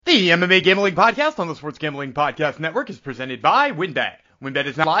The MMA Gambling Podcast on the Sports Gambling Podcast Network is presented by WynnBET. WynnBET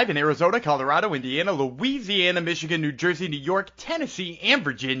is now live in Arizona, Colorado, Indiana, Louisiana, Michigan, New Jersey, New York, Tennessee, and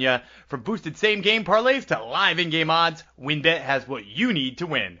Virginia. From boosted same-game parlays to live in-game odds, WynnBET has what you need to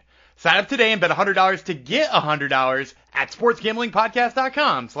win. Sign up today and bet $100 to get $100 at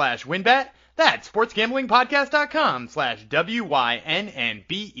sportsgamblingpodcast.com/WynnBET. That's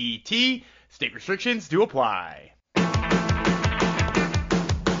sportsgamblingpodcast.com/WYNNBET. State restrictions do apply.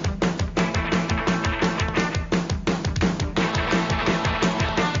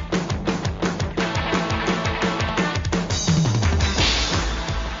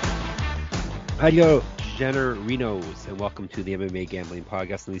 Hello, Generinos, and welcome to the MMA Gambling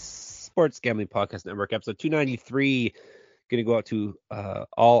Podcast on the Sports Gambling Podcast Network, episode 293. Going to go out to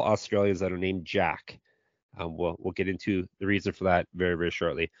all Australians that are named Jack. We'll get into the reason for that very, very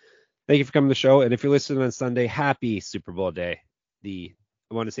shortly. Thank you for coming to the show, and if you're listening on Sunday, happy Super Bowl day. I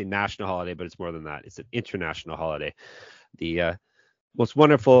want to say national holiday, but it's more than that. It's an international holiday. The most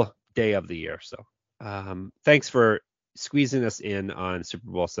wonderful day of the year. So thanks for squeezing us in on Super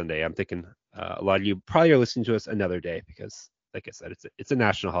Bowl Sunday. I'm thinking a lot of you probably are listening to us another day because, like I said, it's a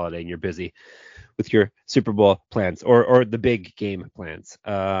national holiday and you're busy with your Super Bowl plans or the big game plans.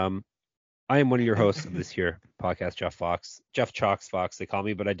 I am one of your hosts of this here podcast, Jeff Chalks Fox, they call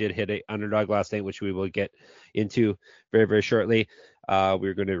me, but I did hit a underdog last night, which we will get into very, very shortly.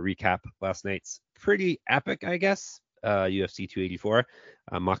 We're going to recap last night's pretty epic, I guess, UFC 284,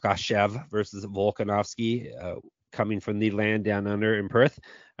 Makhachev versus Volkanovski, coming from the land down under in Perth.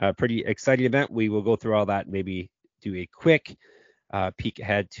 Pretty exciting event. We will go through all that, maybe do a quick peek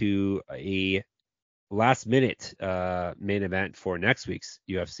ahead to a last minute main event for next week's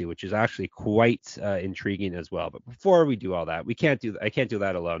UFC, which is actually quite intriguing as well. But before we do all that, I can't do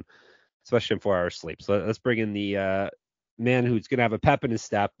that alone, especially in 4 hours sleep. So let's bring in the man who's going to have a pep in his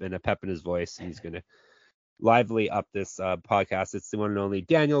step and a pep in his voice, and he's going to lively up this podcast. It's the one and only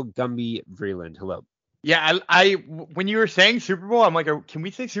Daniel Gumby Vreeland. Hello. Yeah, I when you were saying Super Bowl, I'm like, can we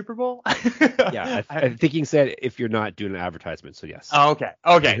say Super Bowl? Yeah, I think you said if you're not doing an advertisement, so yes. Oh, okay,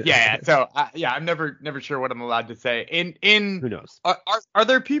 yeah. So I'm never sure what I'm allowed to say. Who knows? Are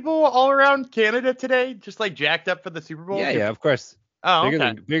there people all around Canada today just like jacked up for the Super Bowl? Yeah, of course. Oh,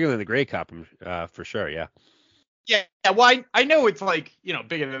 bigger than the Grey Cup, for sure. Yeah. Yeah. Well, I know it's like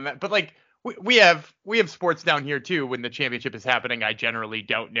bigger than that, but like. We have sports down here too. When the championship is happening, I generally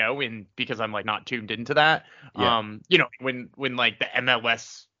don't know, and because I'm like not tuned into that. Yeah. When like the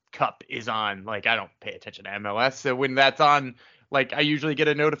MLS Cup is on, like I don't pay attention to MLS. So when that's on, like I usually get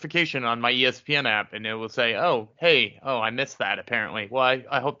a notification on my ESPN app, and it will say, I missed that apparently. Well,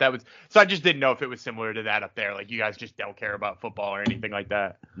 I hope that was. So I just didn't know if it was similar to that up there. Like you guys just don't care about football or anything like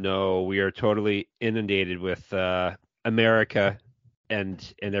that. No, we are totally inundated with America.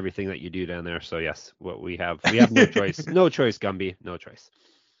 And everything that you do down there. So yes, what we have no choice. No choice, Gumby. No choice.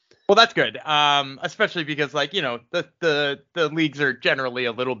 Well, that's good. Especially because the leagues are generally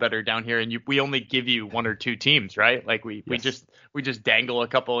a little better down here, and we only give you one or two teams, right? Like we just dangle a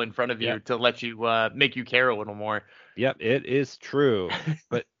couple in front of you to let you make you care a little more. Yep, it is true.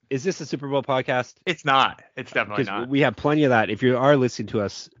 But is this a Super Bowl podcast? It's not. It's definitely not. We have plenty of that. If you are listening to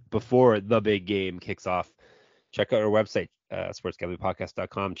us before the big game kicks off, check out our website.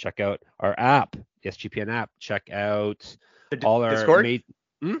 sportsgamblingpodcast.com. Check out our app, the SGPN app. Check out all our Discord.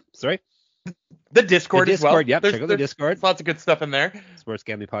 Sorry, the Discord as well. Yep, check out the Discord. There's lots of good stuff in there.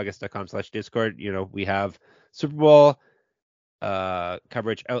 sportsgamblingpodcast.com/Discord. We have Super Bowl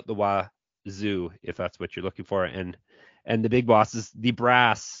coverage out the wazoo, if that's what you're looking for, and the big bosses, the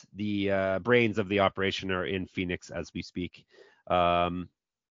brass, the brains of the operation are in Phoenix as we speak.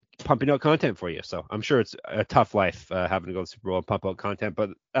 Pumping out content for you. So I'm sure it's a tough life having to go to the Super Bowl and pump out content, but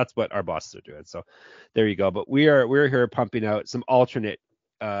that's what our bosses are doing. So there you go. But we're here pumping out some alternate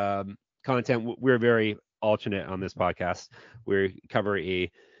content. We're very alternate on this podcast. We cover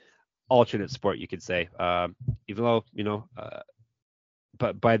a alternate sport, you could say. Even though,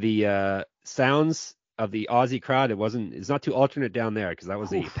 but by the sounds of the Aussie crowd, it's not too alternate down there because that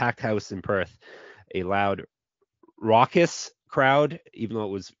was a packed house in Perth, a loud, raucous crowd, even though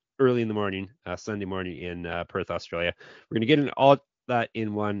it was early in the morning, Sunday morning in Perth, Australia. We're going to get into all that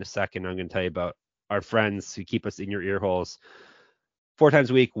in 1 second. I'm going to tell you about our friends who keep us in your ear holes 4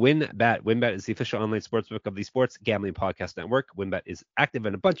 times a week. WynnBET. WynnBET is the official online sportsbook of the Sports Gambling Podcast Network. WynnBET is active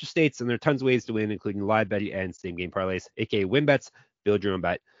in a bunch of states, and there are tons of ways to win, including live betting and same-game parlays, aka WynnBETs. Build your own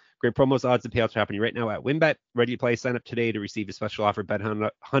bet. Great promos, odds, and payouts are happening right now at WynnBET. Ready to play? Sign up today to receive a special offer. Bet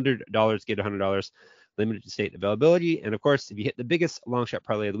 $100, get $100. Limited to state availability. And of course, if you hit the biggest long shot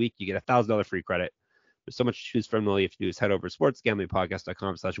parlay of the week, you get $1,000 free credit. There's so much to choose from. All you have to do is head over to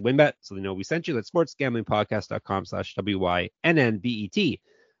sportsgamblingpodcast.com/winbet so they know we sent you. That's sportsgamblingpodcast.com/WYNNBET.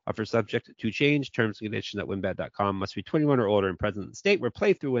 Offer subject to change. Terms and conditions at winbet.com. Must be 21 or older and present in the state where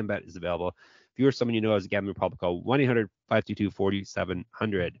playthrough WinBet is available. If you or someone you know has a gambling problem, call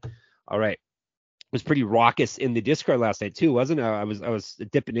 1-800-522-4700. All right. It was pretty raucous in the Discord last night too, wasn't it? I was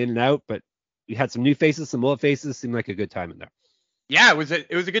dipping in and out, but we had some new faces, some old faces. Seemed like a good time in there. Yeah, it was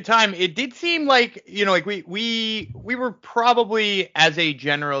a good time. It did seem like, like we were probably, as a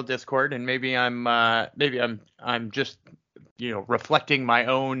general Discord, and maybe I'm just reflecting my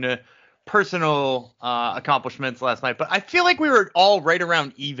own personal accomplishments last night, but I feel like we were all right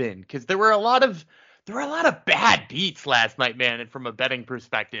around even, because there were a lot of bad beats last night, man. And from a betting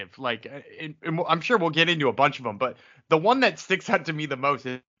perspective, like, I'm sure we'll get into a bunch of them, but the one that sticks out to me the most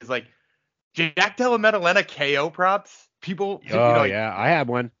is like Jack Della Maddalena KO props. People, yeah, I had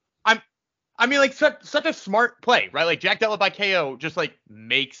one. I mean, like, such a smart play, right? Like, Jack Della by KO just like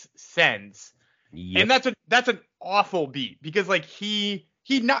makes sense. Yep. And that's an awful beat, because like he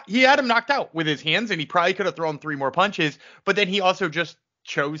had him knocked out with his hands, and he probably could have thrown 3 more punches, but then he also just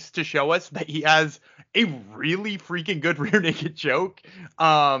chose to show us that he has a really freaking good rear naked choke.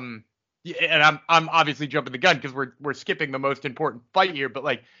 And I'm obviously jumping the gun because we're skipping the most important fight here, but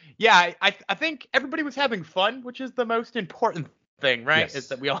like, yeah, I think everybody was having fun, which is the most important thing, right? Yes. Is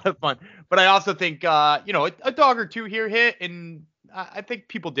that we all have fun. But I also think a dog or two here hit, and I think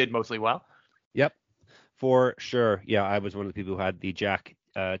people did mostly well. Yep, for sure. Yeah, I was one of the people who had the Jack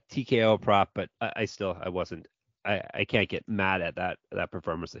TKO prop, but I wasn't. I can't get mad at that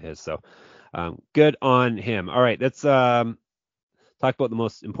performance of his. So good on him. All right, let's talk about the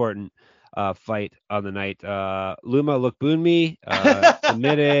most important fight on the night. Luma Lookboonmee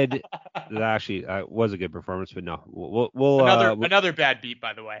submitted. That actually was a good performance, but no, we'll another bad beat,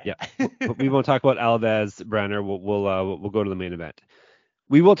 by the way. Yeah, we won't talk about Alves Brenner. We'll go to the main event.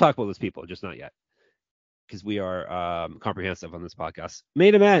 We will talk about those people, just not yet, because we are comprehensive on this podcast.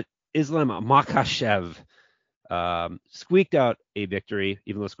 Main event: Islam Makhachev squeaked out a victory,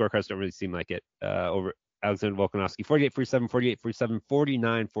 even though scorecards don't really seem like it, over Alexander Volkanovski. 48-47, 48-47,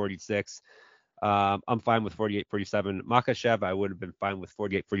 49-46. I'm fine with 48-47. Makhachev, I would have been fine with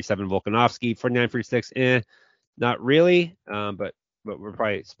 48-47. Volkanovski, 49-46. Not really. But we're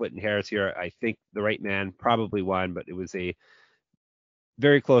probably splitting hairs here. I think the right man probably won, but it was a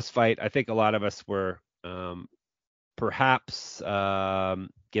very close fight. I think a lot of us were perhaps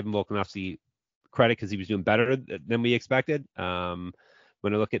giving Volkanovski credit because he was doing better than we expected. When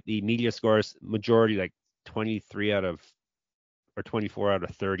I look at the media scores, majority, like 24 out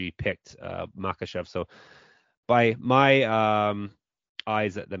of 30 picked Makhachev. So by my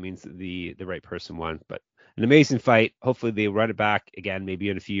eyes, that means the right person won. But an amazing fight. Hopefully they run it back again, maybe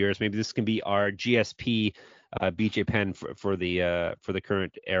in a few years. Maybe this can be our GSP BJ Penn for the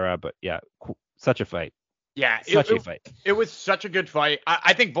current era. But yeah, such a fight. Yeah, a fight. It was such a good fight.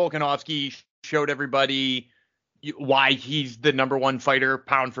 I think Volkanovski showed everybody why he's the number one fighter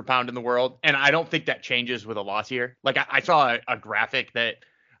pound for pound in the world, and I don't think that changes with a loss here. Like, I saw a graphic that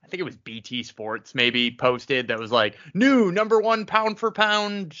I think it was BT Sports maybe posted that was like, new number one pound for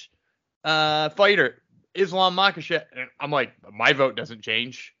pound fighter, Islam Makhachev. And I'm like, my vote doesn't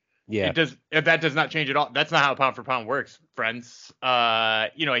change. Yeah, it does. If that does not change at all, that's not how pound for pound works, friends.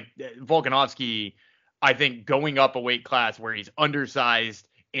 Volkanovski, I think going up a weight class where he's undersized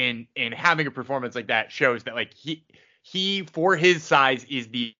and having a performance like that shows that, like, he for his size is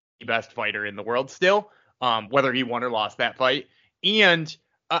the best fighter in the world still, whether he won or lost that fight. And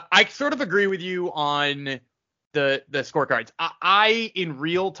I sort of agree with you on the scorecards. I in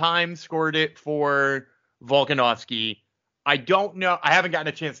real time scored it for Volkanovski. I don't know. I haven't gotten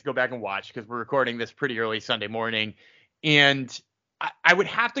a chance to go back and watch because we're recording this pretty early Sunday morning. And I would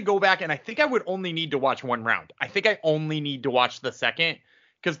have to go back, and I think I would only need to watch one round. I think I only need to watch the second,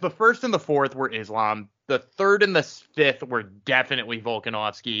 because the first and the fourth were Islam. The third and the fifth were definitely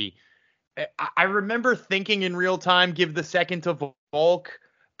Volkanovski. I remember thinking in real time, give the second to Volk,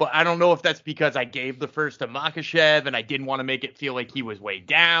 but I don't know if that's because I gave the first to Makhachev and I didn't want to make it feel like he was way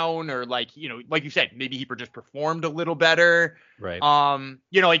down, or like you said, maybe he just performed a little better. Right.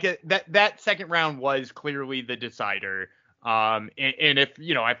 Like that second round was clearly the decider. And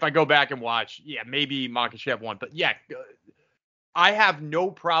if I go back and watch, yeah, maybe Makhachev won, but yeah, I have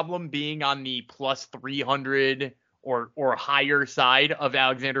no problem being on the plus 300 or higher side of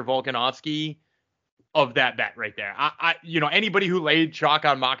Alexander Volkanovski of that bet right there. Anybody who laid chalk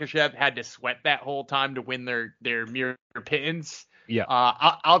on Makhachev had to sweat that whole time to win their mere pittance. Yeah.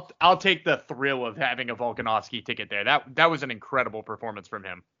 I'll take the thrill of having a Volkanovski ticket there. That was an incredible performance from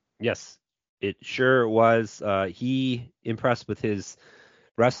him. Yes. It sure was. He impressed with his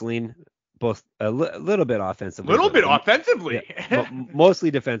wrestling, both little bit offensively, Little bit yeah, offensively.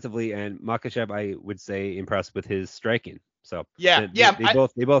 mostly defensively. And Makhachev, I would say, impressed with his striking. So Yeah, yeah.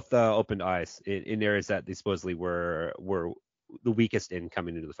 they both opened eyes in areas that they supposedly were the weakest in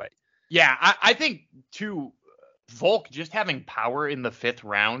coming into the fight. Yeah, I think too, Volk just having power in the 5th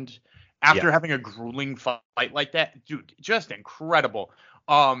round after having a grueling fight like that, dude, just incredible.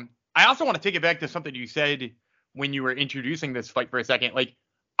 I also want to take it back to something you said when you were introducing this fight for a second. Like,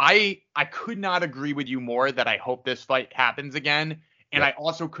 I could not agree with you more that I hope this fight happens again. And I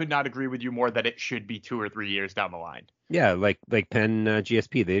also could not agree with you more that it should be 2 or 3 years down the line. Yeah, like Penn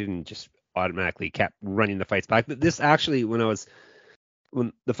GSP, they didn't just automatically kept running the fights back. This actually, when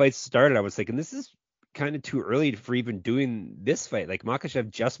the fight started, I was thinking this is kind of too early for even doing this fight. Like Makhachev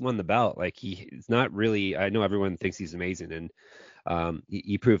just won the belt. Like he's not really. I know everyone thinks he's amazing, and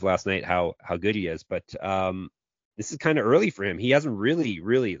he proved last night how good he is. But this is kind of early for him. He hasn't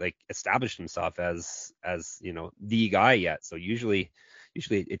really like established himself as the guy yet. So usually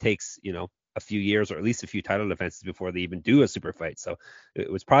it takes a few years or at least a few title defenses before they even do a super fight. So it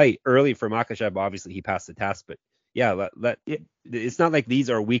was probably early for Makhachev. Obviously he passed the test, but yeah, it's not like these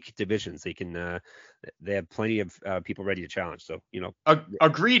are weak divisions. They have plenty of people ready to challenge. So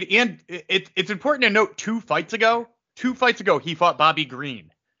agreed. And it's important to note 2 fights ago he fought Bobby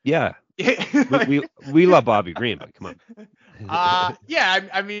Green. Yeah. we love Bobby Green, but come on. Yeah,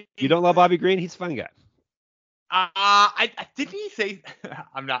 I mean, you don't love Bobby Green? He's a fun guy. I didn't he say?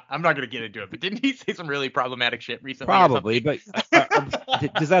 I'm not gonna get into it, but didn't he say some really problematic shit recently? Probably, but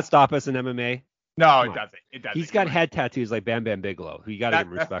does that stop us in MMA? No, it doesn't. It doesn't. He's got head tattoos like Bam Bam Bigelow. You gotta give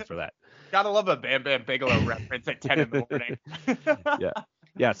him respect for that. Gotta love a Bam Bam Bigelow reference at 10 in the morning.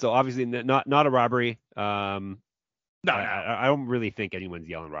 Yeah. So obviously not a robbery. No. I don't really think anyone's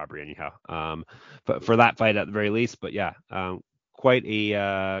yelling robbery anyhow. But for that fight at the very least. But yeah, quite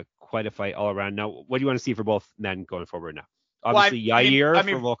a fight all around. Now, what do you want to see for both men going forward now? Obviously, Yair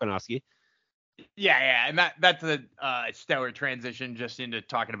for Volkanovski. Yeah, and that's a stellar transition just into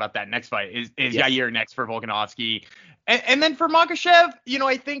talking about that next fight. Is Yair next for Volkanovski, and then for Makhachev,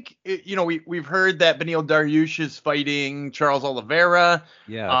 I think we've heard that Beneil Dariush is fighting Charles Oliveira.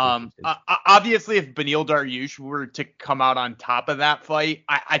 Yeah. Obviously, if Beneil Dariush were to come out on top of that fight,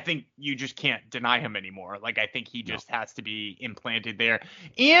 I think you just can't deny him anymore. Like I think he just has to be implanted there,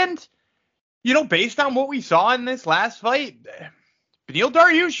 and based on what we saw in this last fight, Beneil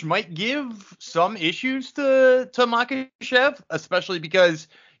Dariush might give some issues to Makhachev, especially because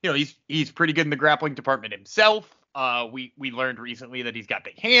he's pretty good in the grappling department himself. We learned recently that he's got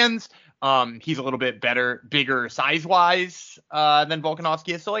big hands. He's a little bit bigger size wise than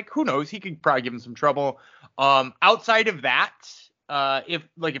Volkanovski is. So who knows? He could probably give him some trouble. Outside of that,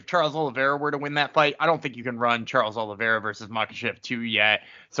 if Charles Oliveira were to win that fight, I don't think you can run Charles Oliveira versus Makhachev 2 yet.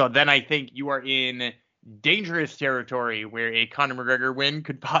 So then I think you are in dangerous territory where a Conor McGregor win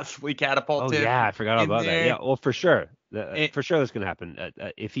could possibly catapult him. Oh yeah, I forgot about that. Yeah, well for sure. For sure that's going to happen.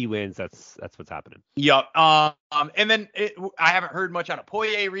 If he wins, that's what's happening. Yep. And then I haven't heard much out of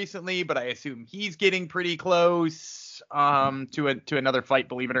Poirier recently, but I assume he's getting pretty close to another fight,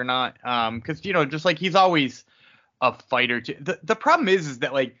 believe it or not. Because just like he's always a fighter. The problem is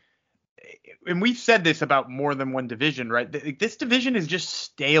that and we've said this about more than one division, right? This division is just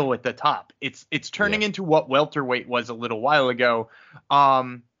stale at the top. It's turning into what welterweight was a little while ago.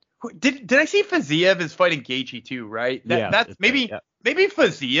 Did I see Fiziev is fighting Gaethje too, right? That's maybe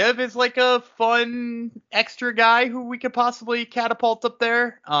Fiziev is like a fun extra guy who we could possibly catapult up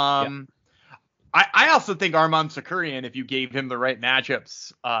there. I also think Arman Sakarian, if you gave him the right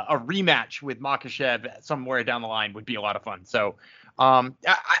matchups, a rematch with Makhachev somewhere down the line would be a lot of fun. So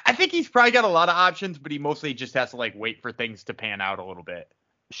I think he's probably got a lot of options, but he mostly just has to wait for things to pan out a little bit.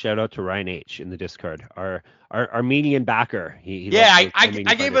 Shout out to Ryan H in the Discord, our Armenian backer. I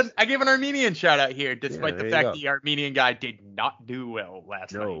gave an Armenian shout out here, despite the fact the Armenian guy did not do well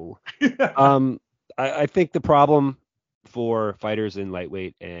last night. I think the problem for fighters in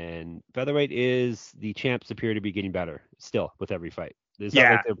lightweight and featherweight is the champs appear to be getting better still with every fight. It's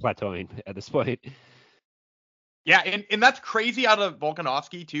not like they're plateauing at this point. Yeah, and that's crazy out of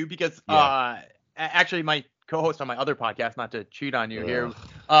Volkanovski too, because actually my co-host on my other podcast, not to cheat on you here,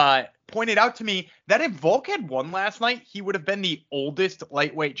 pointed out to me that if Volk had won last night, he would have been the oldest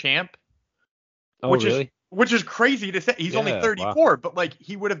lightweight champ. Which is crazy to say. He's only 34, but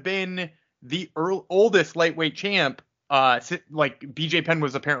he would have been the oldest lightweight champ. BJ Penn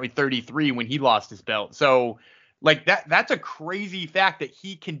was apparently 33 when he lost his belt. So Like that's a crazy fact that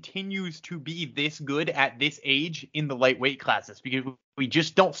he continues to be this good at this age in the lightweight classes, because we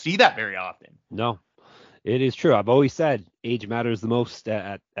just don't see that very often. No, it is true. I've always said age matters the most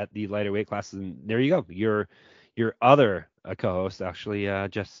at the lighter weight classes, and there you go. Your other co-host actually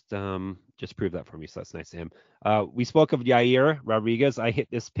just proved that for me, so that's nice to him. We spoke of Yair Rodriguez. I hit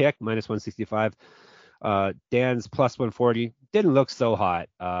this pick minus 165. Dan's plus 140 didn't look so hot.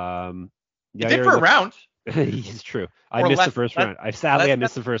 It did for a round. It's true. I missed the first round. I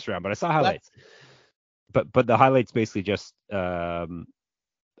missed the first round, but I saw highlights. But the highlights basically just highlighted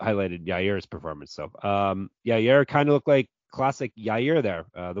Yair's performance. So Yair kind of looked like classic Yair there.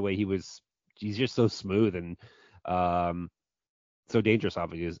 The way he's just so smooth and so dangerous,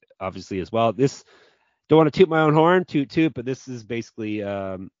 obviously as well. This, don't want to toot my own horn, toot, but this is basically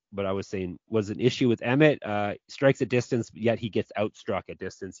what I was saying was an issue with Emmett. Strikes at distance, yet he gets outstruck at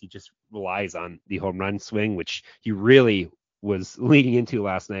distance. He just relies on the home run swing, which he really was leaning into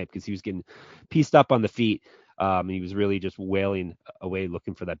last night because he was getting pieced up on the feet. He was really just wailing away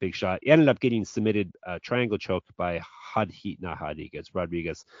looking for that big shot. He ended up getting submitted triangle choked by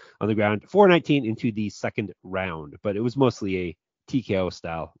Rodriguez on the ground. 4-19 into the second round, but it was mostly a TKO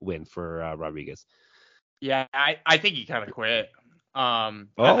style win for Rodriguez. Yeah, I think he kind of quit. I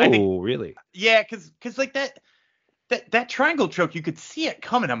think, really? Yeah, because like that triangle choke, you could see it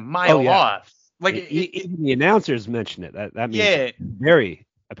coming a mile off. Like even the announcers mentioned it. That means it's very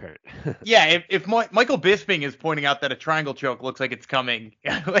apparent. Yeah, if Michael Bisping is pointing out that a triangle choke looks like it's coming,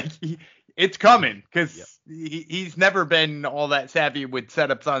 like it's coming, because he's never been all that savvy with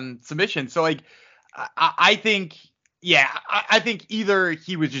setups on submission. So like I think either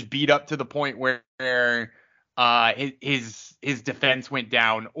he was just beat up to the point where his defense went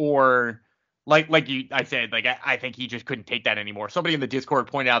down, or I said, I think he just couldn't take that anymore. Somebody in the Discord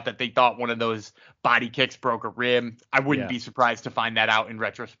pointed out that they thought one of those body kicks broke a rib. I wouldn't be surprised to find that out in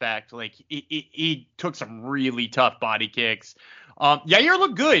retrospect. Like he took some really tough body kicks. Yair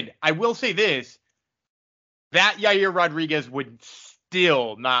looked good. I will say this: that Yair Rodriguez would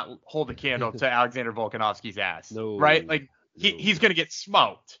still not hold a candle to Alexander Volkanovski's ass. No, right? Like he's gonna get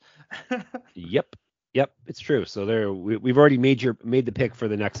smoked. Yep, it's true. So we've already made the pick for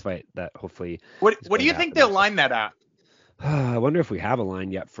the next fight that hopefully. What do you think they'll line that at? I wonder if we have a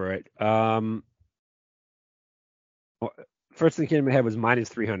line yet for it. First thing that came to my head was minus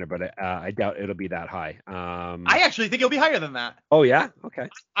 300, but I doubt it'll be that high. I actually think it'll be higher than that. Oh yeah, okay.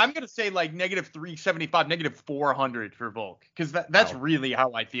 I'm gonna say like negative 375, negative 400 for Volk, because that's really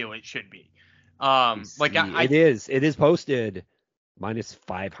how I feel it should be. It is posted. Minus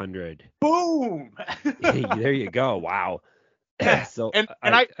 500. Boom! There you go. Wow. So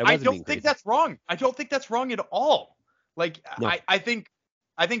I don't think that's wrong. I don't think that's wrong at all. Like no. I think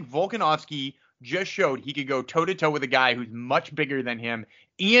Volkanovski just showed he could go toe to toe with a guy who's much bigger than him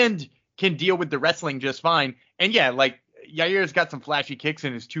and can deal with the wrestling just fine. And yeah, like Yair's got some flashy kicks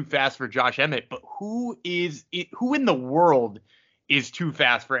and is too fast for Josh Emmett, but who in the world is too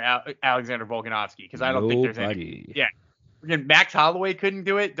fast for Alexander Volkanovski? Because I don't think there's any. Yeah. Again, Max Holloway couldn't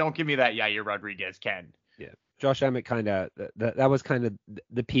do it. Don't give me that Yair Rodriguez can. Yeah. Josh Emmett kind of that was kind of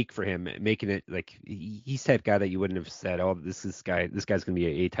the peak for him, making it like he's that guy that you wouldn't have said, oh, this guy's going to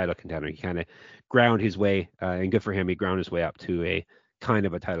be a title contender. He kind of ground his way, and good for him. He ground his way up to a kind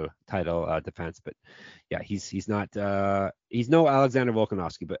of a title defense. But yeah, he's not he's no Alexander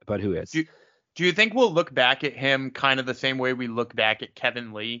Volkanovski, but who is? Do you think we'll look back at him kind of the same way we look back at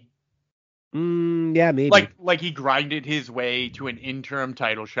Kevin Lee? Yeah, maybe. Like he grinded his way to an interim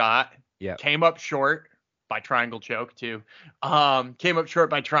title shot. Yeah. Came up short by triangle choke too. Came up short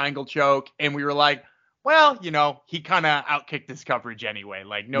by triangle choke, and we were like, well, he kind of outkicked this coverage anyway.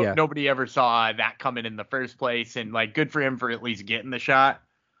 Like nobody ever saw that coming in the first place, and like good for him for at least getting the shot.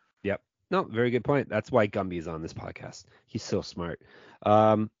 Yep. No, very good point. That's why Gumby is on this podcast. He's so smart.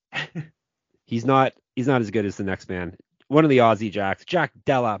 He's not as good as the next man. One of the Aussie Jacks, Jack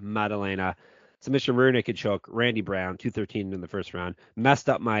Della Maddalena, submission rear naked choke, Randy Brown, 213 in the first round. Messed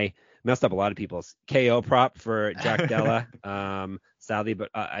up a lot of people's KO prop for Jack Della, sadly, but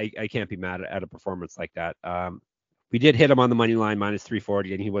I can't be mad at a performance like that. We did hit him on the money line, minus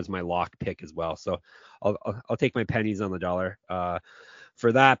 340, and he was my lock pick as well. So I'll take my pennies on the dollar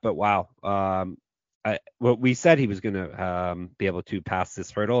for that. But wow, we said he was going to be able to pass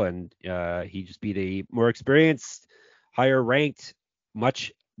this hurdle, and he just beat a more experienced, higher ranked,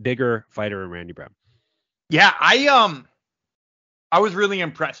 much bigger fighter in Randy Brown. Yeah, I was really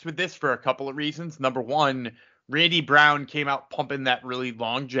impressed with this for a couple of reasons. Number one, Randy Brown came out pumping that really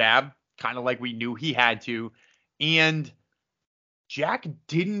long jab, kind of like we knew he had to. And Jack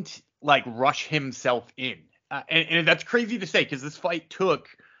didn't rush himself in. and that's crazy to say because this fight took,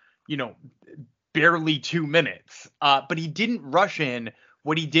 barely 2 minutes. But he didn't rush in.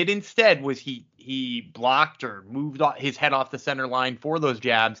 What he did instead was he blocked or moved his head off the center line for those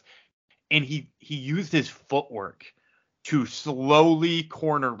jabs, and he used his footwork to slowly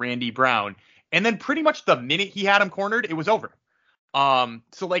corner Randy Brown. And then pretty much the minute he had him cornered, it was over.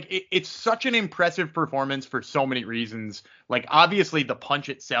 So like it's such an impressive performance for so many reasons. Like obviously the punch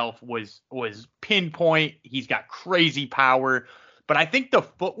itself was pinpoint. He's got crazy power, but I think the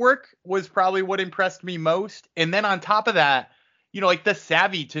footwork was probably what impressed me most. And then on top of that, like the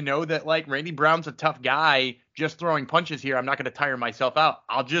savvy to know that like Randy Brown's a tough guy, just throwing punches here. I'm not going to tire myself out.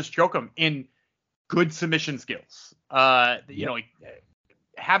 I'll just choke him in good submission skills. Like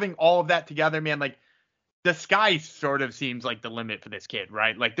having all of that together, man, like the sky sort of seems like the limit for this kid,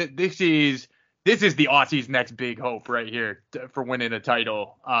 right? Like this is the Aussie's next big hope right here for winning a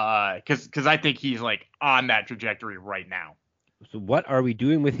title. Cause I think he's like on that trajectory right now. So what are we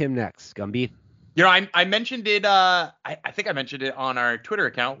doing with him next, Gumby? I mentioned it. I think I mentioned it on our Twitter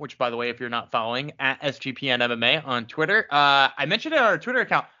account, which, by the way, if you're not following at SGPN MMA on Twitter, I mentioned it on our Twitter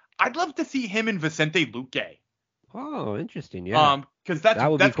account. I'd love to see him and Vicente Luque. Oh, interesting. Yeah. Because that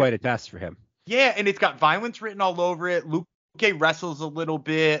would be quite a test for him. Yeah, and it's got violence written all over it. Luque wrestles a little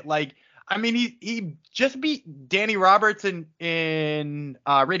bit. Like, I mean, he just beat Danny Roberts and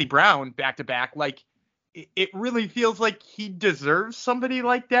Randy Brown back to back. Like, it really feels like he deserves somebody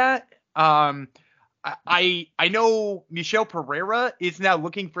like that. I know Michel Pereira is now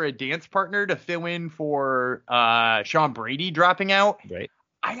looking for a dance partner to fill in for Sean Brady dropping out. Right.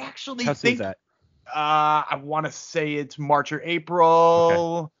 I actually How think that? I want to say it's March or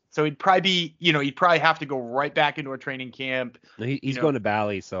April. Okay. So he'd probably have to go right back into a training camp. No, he's going to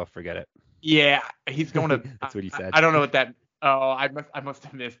Bali, so forget it. Yeah, he's going to. That's what he said. I don't know what that. Oh, I must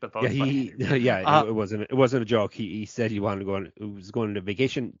have missed the post. Yeah, it wasn't a joke. He said he wanted to go on. He was going to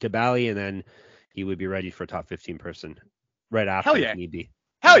vacation to Bali, and then he would be ready for a top 15 person right after if need be.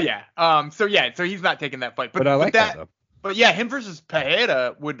 Hell yeah. So he's not taking that fight. But I like that though. But yeah, him versus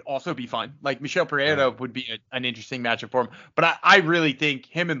Pereira would also be fun. Like Michel Pereira would be an interesting matchup for him. But I really think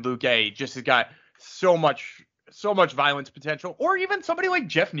him and Luque just has got so much violence potential. Or even somebody like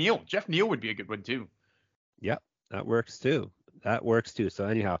Jeff Neal. Jeff Neal would be a good one too. Yep, that works too. So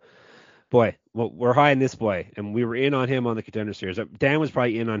anyhow, boy, well, we're high on this boy, and we were in on him on the Contender Series. Dan was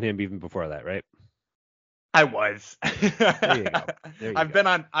probably in on him even before that, right? I was. There you go. I've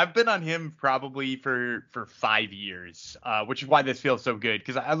been on him probably for 5 years, which is why this feels so good.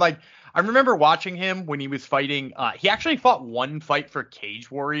 Because I remember watching him when he was fighting. He actually fought one fight for Cage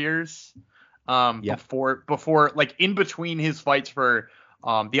Warriors. Before like in between his fights for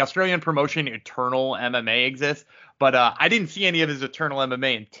the Australian promotion Eternal MMA exists. But I didn't see any of his Eternal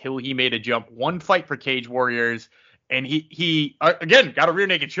MMA until he made a jump. One fight for Cage Warriors, and he again got a rear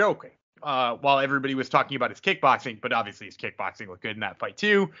naked choke. While everybody was talking about his kickboxing, but obviously his kickboxing looked good in that fight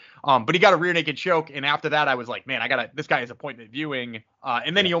too. But he got a rear naked choke, and after that I was like, man, this guy is appointment viewing.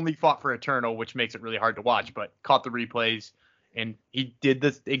 And then he only fought for Eternal, which makes it really hard to watch, but caught the replays, and he did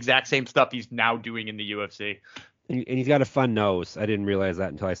the exact same stuff he's now doing in the UFC. And he's got a fun nose. I didn't realize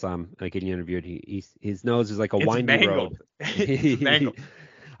that until I saw him getting interviewed. His nose is like a windy road. It's mangled.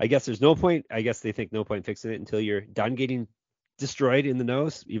 I guess there's no point. I guess they think no point fixing it until you're done getting destroyed in the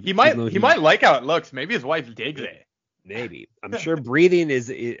nose. He might like how it looks. Maybe his wife digs it. Maybe. I'm sure breathing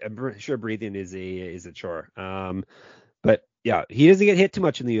is a chore. But yeah, he doesn't get hit too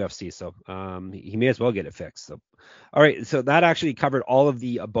much in the UFC, so he may as well get it fixed. So all right, so that actually covered all of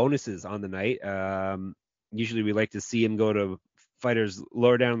the bonuses on the night. Usually we like to see him go to fighters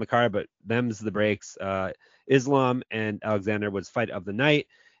lower down in the card, but them's the breaks. Islam and Alexander was fight of the night.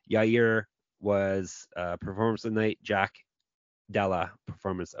 Yair was performance of the night. Jack Della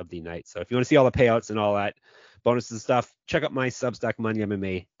performance of the night. So if you want to see all the payouts and all that bonuses and stuff, check out my Substack,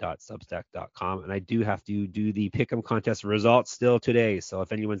 moneymma.substack.com. And I do have to do the pick'em contest results still today. So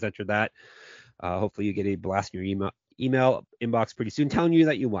if anyone's entered that, hopefully you get a blast in your email inbox pretty soon telling you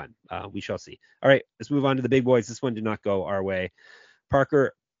that you won. We shall see. All right, let's move on to the big boys. This one did not go our way.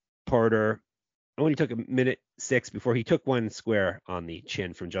 Parker Porter only took a minute 6 before he took one square on the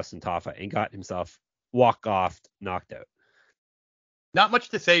chin from Justin Tafa and got himself walk-off knocked out. Not much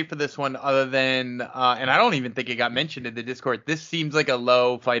to say for this one other than, and I don't even think it got mentioned in the Discord, this seems like a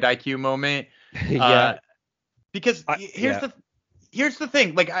low fight IQ moment. Yeah. Because here's the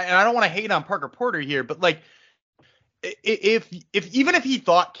thing, like, I don't want to hate on Parker Porter here, but like, if even if he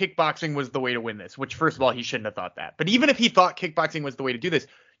thought kickboxing was the way to win this, which first of all, he shouldn't have thought that, but even if he thought kickboxing was the way to do this,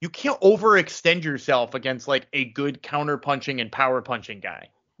 you can't overextend yourself against like a good counter punching and power punching guy.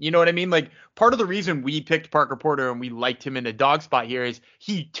 You know what I mean? Like, part of the reason we picked Parker Porter and we liked him in a dog spot here is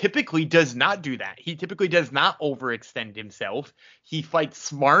he typically does not do that. He typically does not overextend himself. He fights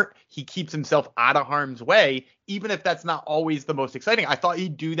smart. He keeps himself out of harm's way, even if that's not always the most exciting. I thought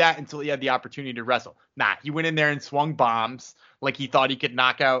he'd do that until he had the opportunity to wrestle. Nah, he went in there and swung bombs like he thought he could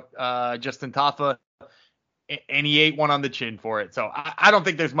knock out Justin Tafa, and he ate one on the chin for it. So I don't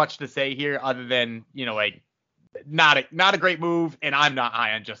think there's much to say here other than, like, not a great move, and I'm not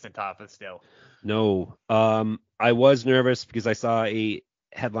high on Justin Tafa still. No. I was nervous because I saw a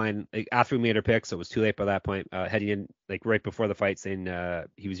headline like, after we made our pick, so it was too late by that point, heading in like right before the fight, saying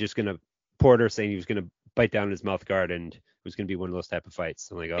he was just gonna Porter saying he was gonna bite down his mouth guard and it was gonna be one of those type of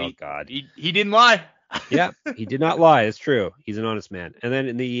fights. I'm like, oh God. He didn't lie. Yeah, he did not lie. It's true. He's an honest man. And then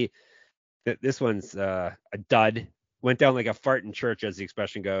in this one's a dud. Went down like a fart in church, as the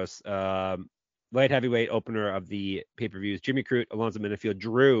expression goes. Light heavyweight opener of the pay-per-views. Jimmy Crute, Alonzo Menifield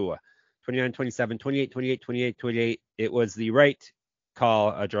drew 29-27, 28-28, 28-28. It was the right call,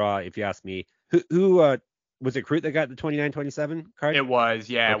 a draw, if you ask me. Who was it? Crute that got the 29-27 card? It was,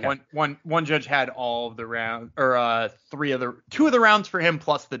 yeah. Okay. One judge had all of the rounds, or two of the rounds for him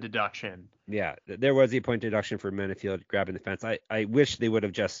plus the deduction. Yeah, there was a point deduction for Menifield grabbing the fence. I wish they would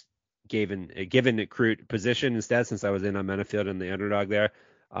have just given Crute position instead, since I was in on Menifield and the underdog there.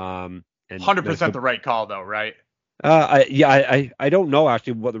 And 100% the right call, though, right? I don't know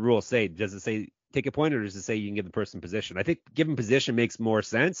actually what the rules say. Does it say take a point, or does it say you can give the person position? I think giving position makes more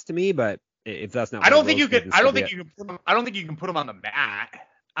sense to me, but if that's not, I don't think you can put him on the mat.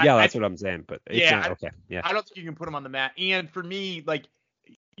 Yeah, that's what I'm saying. But it's not, okay. Yeah, I don't think you can put him on the mat. And for me, like,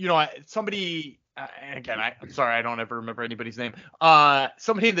 somebody. And again, I'm sorry, I don't ever remember anybody's name.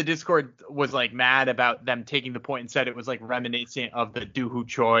 Somebody in the Discord was like mad about them taking the point and said it was like reminiscent of the Doo Ho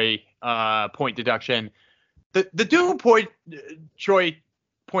Choi point deduction. The Doo Ho Choi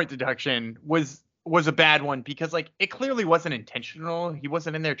point deduction was a bad one because like it clearly wasn't intentional. He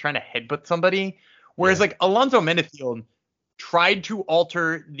wasn't in there trying to headbutt somebody. Whereas like Alonzo Menifield tried to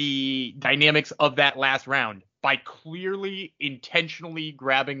alter the dynamics of that last round by clearly intentionally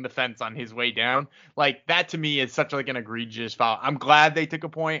grabbing the fence on his way down. Like, that to me is such like an egregious foul. I'm glad they took a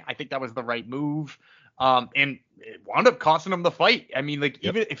point. I think that was the right move. And it wound up costing him the fight. I mean, like,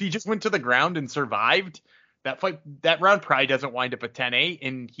 even if he just went to the ground and survived, that round probably doesn't wind up at 10-8,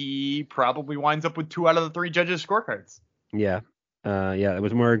 and he probably winds up with 2 out of the 3 judges' scorecards. Yeah. It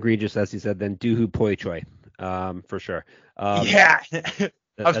was more egregious, as you said, than Doo Ho Choi, for sure. Yeah.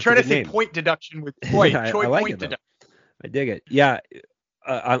 I was trying to say point deduction with Choi. Choi like point deduction. I dig it. Yeah,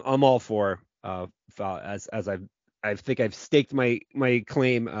 I'm all for foul, as I think I've staked my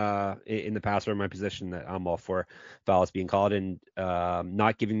claim in the past, or my position, that I'm all for fouls being called, and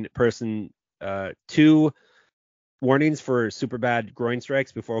not giving the person 2 warnings for super bad groin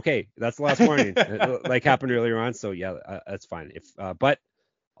strikes before. Okay, that's the last warning, like happened earlier on. So yeah, that's fine. But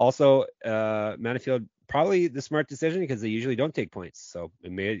also Menifield, probably the smart decision because they usually don't take points. So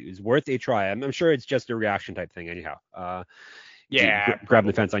it was worth a try. I'm sure it's just a reaction type thing anyhow. Grab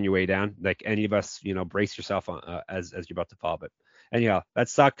the fence on your way down. Like any of us, brace yourself on, as you're about to fall. But anyhow, that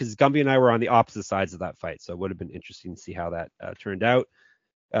sucked because Gumby and I were on the opposite sides of that fight. So it would have been interesting to see how that turned out.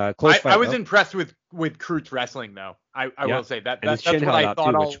 Close fight. I was impressed with Crute's wrestling, though. I will say that. That's what I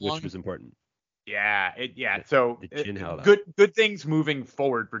thought all along. Which was important. Yeah. So good things moving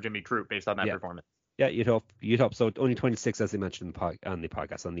forward for Jimmy Crute based on that performance. Yeah, you'd hope so. Only 26, as they mentioned on the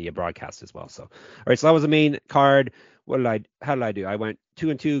podcast, on the broadcast as well. So, all right, so that was the main card. How did I do? I went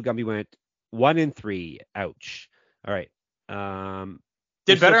 2-2. Gumby went 1-3. Ouch. All right.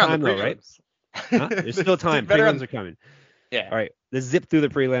 Did better on the prelims, though, right? Huh? There's still time. Prelims are coming. Yeah. All right. Let's zip through the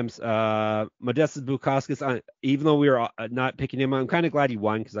prelims. Modestas Bukauskas, even though we were not picking him, I'm kind of glad he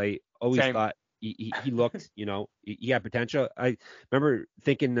won because I always thought he looked, he had potential. I remember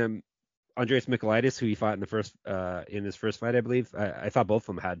thinking Andreas Michailidis, who he fought in his first fight, I believe. I thought both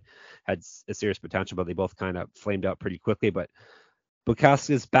of them had a serious potential, but they both kind of flamed out pretty quickly. But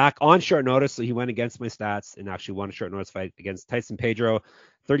Bukauskas back on short notice, so he went against my stats and actually won a short notice fight against Tyson Pedro,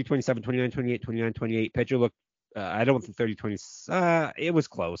 30-27, 29-28, 29-28. Pedro looked, I don't think 30-20. It was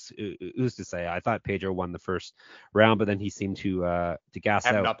close. Who's to say? I thought Pedro won the first round, but then he seemed to gas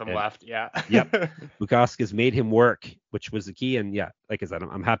out. Nothing left. Yeah. Yep. Bukauskas made him work, which was the key. And yeah, like I said,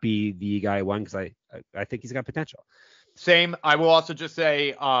 I'm happy the guy won because I think he's got potential. Same. I will also just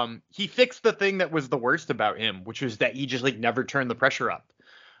say he fixed the thing that was the worst about him, which was that he just like never turned the pressure up.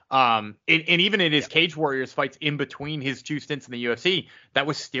 And even in his Cage Warriors fights in between his 2 stints in the UFC, that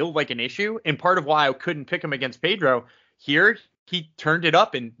was still like an issue. And part of why I couldn't pick him against Pedro here, he turned it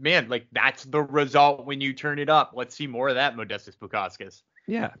up, and man, like that's the result when you turn it up. Let's see more of that, Modestas Bukauskas.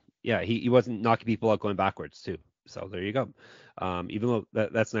 Yeah, yeah, he wasn't knocking people out going backwards too. So there you go. Even though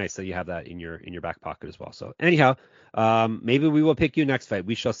that's nice that you have that in your back pocket as well. So anyhow, maybe we will pick you next fight.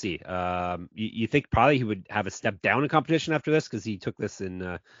 We shall see. You think probably he would have a step down in competition after this because he took this in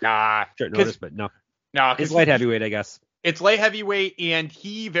Nah, short notice, but no, nah, it's because light heavyweight, I guess. it's light heavyweight, and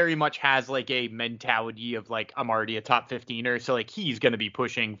he very much has like a mentality of like I'm already a top 15er, so like he's gonna be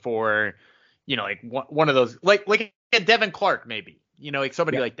pushing for, like one of those like a Devin Clark maybe, like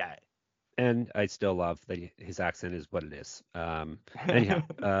somebody Yeah, like that. and I still love that his accent is what it is.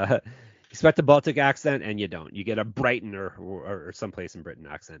 Anyhow, expect a Baltic accent, and you don't. You get a Brighton or someplace in Britain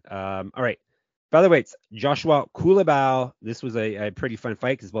accent. All right. Featherweights, Joshua Kulibau. This was a pretty fun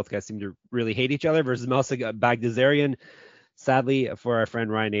fight because both guys seem to really hate each other versus Melsik Bagdasarian. Sadly, for our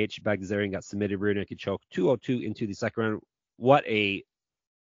friend Ryan H., Bagdasarian got submitted rear naked choke 202 into the second round. What a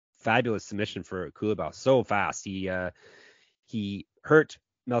fabulous submission for Kulibau. So fast. He hurt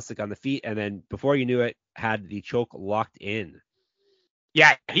Melsik on the feet, and then before you knew it, had the choke locked in.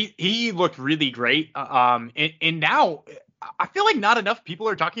 Yeah, he looked really great. And now I feel like not enough people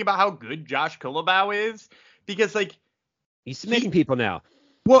are talking about how good Josh Kulibau is because like he's submitting people now.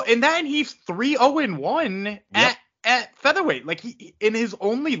 Well, and then he's 3-0-1 Yep. at featherweight. Like he in his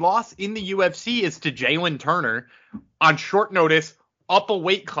only loss in the UFC is to Jalen Turner on short notice up a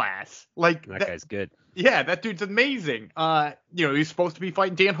weight class. Like that guy's good. Yeah, that dude's amazing. He's supposed to be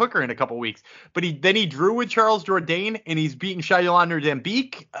fighting Dan Hooker in a couple weeks, but he drew with Charles Jourdain, and he's beating Shayilan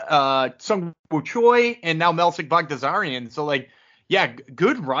Nurdembeek, Sung Woo Choi, and now Melsik Bagdasarian. So like, yeah,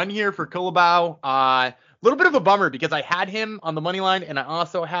 good run here for Kulibau. Little bit of a bummer because I had him on the money line, and I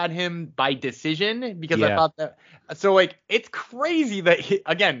also had him by decision because I thought that. So like, it's crazy that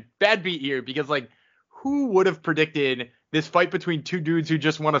again, bad beat here because like, who would have predicted this fight between two dudes who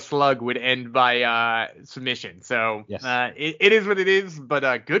just want a slug would end by submission? So yes. It is what it is,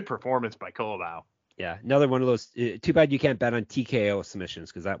 but good performance by Kulibau. Yeah, another one of those. Too bad you can't bet on TKO submissions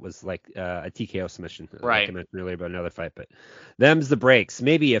because that was like a TKO submission, right? Like I mentioned earlier about another fight, but them's the breaks.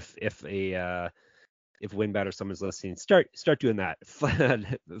 Maybe if WinBet or someone's listening, start doing that.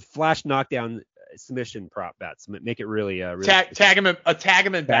 Flash knockdown submission prop bets. Make it really tag him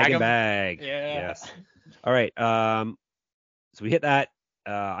and bag him. Bag. Yeah. Yes. All right. So we hit that.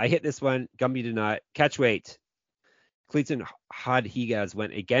 I hit this one. Gumby did not. Catch weight. Clayton Rodriguez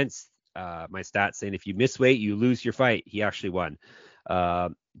went against my stats, saying if you miss weight, you lose your fight. He actually won.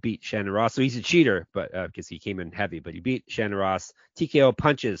 Beat Shannon Ross. So he's a cheater, but because he came in heavy, but he beat Shannon Ross. TKO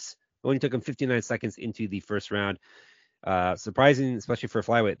punches. Only took him 59 seconds into the first round. Surprising, especially for a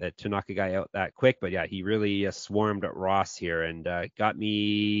flyweight, that to knock a guy out that quick. But yeah, he really swarmed at Ross here and got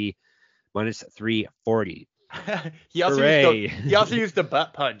me minus 340. He also used the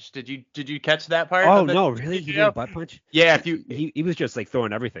butt punch. Did you catch that part? Oh no, really? He did a butt punch? Yeah, he was just like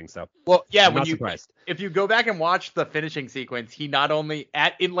throwing everything. So well, yeah, I'm not surprised. If you go back and watch the finishing sequence, he not only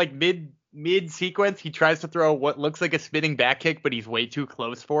in like mid sequence, he tries to throw what looks like a spinning back kick, but he's way too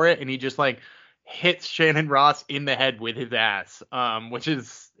close for it, and he just like hits Shannon Ross in the head with his ass, which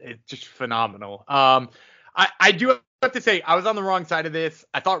is just phenomenal. I do have to say, I was on the wrong side of this.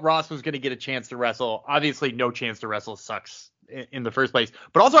 I thought Ross was going to get a chance to wrestle. Obviously, no chance to wrestle sucks in the first place.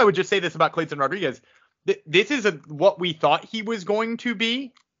 But also, I would just say this about Clayton Rodriguez. This is what we thought he was going to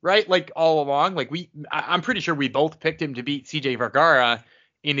be, right? Like all along. Like I'm pretty sure we both picked him to beat CJ Vergara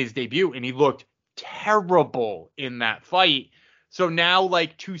in his debut, and he looked terrible in that fight. So now,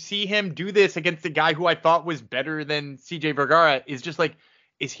 like, to see him do this against a guy who I thought was better than CJ Vergara is just like,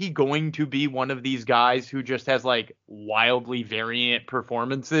 is he going to be one of these guys who just has like wildly variant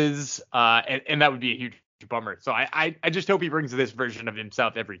performances? And that would be a huge bummer. So I just hope he brings this version of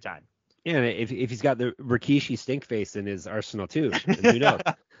himself every time. Yeah, if he's got the Rikishi stink face in his arsenal too, who knows?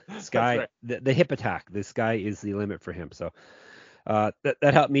 This guy, right. the hip attack, this guy is the limit for him. So that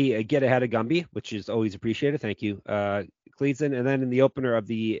helped me get ahead of Gumby, which is always appreciated. Thank you, Cleveson. And then in the opener of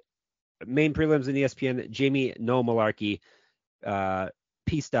the main prelims in ESPN, Jamie No Malarkey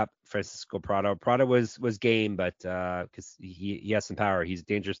pieced up Francisco Prado. Prado was game, but because he has some power, he's a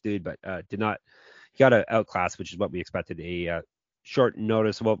dangerous dude, but he got an outclass, which is what we expected. A short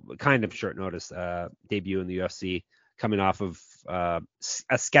notice debut in the UFC, coming off of a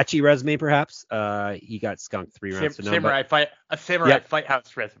sketchy resume, perhaps. He got skunked 3 rounds to none. Samurai Fight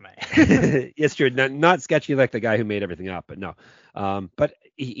House resume. Yes, true. Not sketchy like the guy who made everything up, but no. But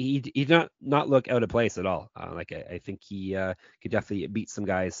he did not look out of place at all. I think he could definitely beat some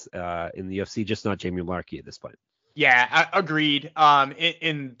guys in the UFC, just not Jamie Malarkey at this point. Yeah, agreed.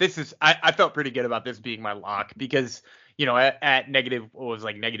 And this is I felt pretty good about this being my lock because at negative, what was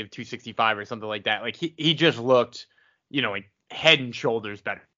like negative 265 or something like that. Like he just looked, head and shoulders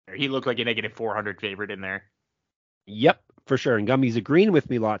better. He looked like a negative 400 favorite in there. Yep, for sure. And Gumby's agreeing with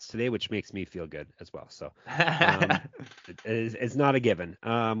me lots today, which makes me feel good as well. So it's not a given.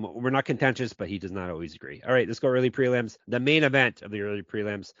 We're not contentious, but he does not always agree. All right, let's go early prelims. The main event of the early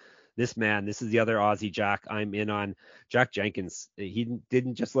prelims. This is the other Aussie Jack I'm in on, Jack Jenkins. He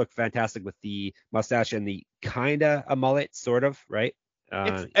didn't just look fantastic with the mustache and the kinda a mullet, sort of, right?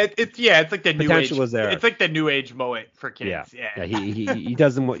 It's like the new age. Potential is there. It's like the new age mullet for kids. Yeah. He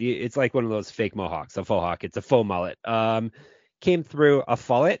doesn't. It's like one of those fake mohawks, a faux hawk. It's a faux mullet. Came through a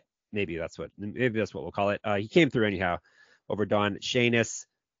fullet. Maybe that's what we'll call it. He came through anyhow over Don Shainis,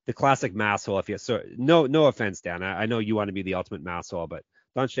 the classic masshole. If you no offense, Dan. I know you want to be the ultimate masshole, but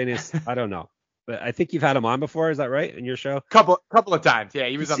Don Shainis, I don't know. But I think you've had him on before. Is that right in your show? Couple of times. Yeah,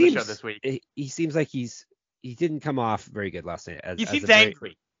 he was on the show this week. He seems like he didn't come off very good last night. He seems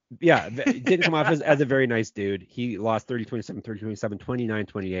angry. Yeah, didn't come off as a very nice dude. He lost 30-27,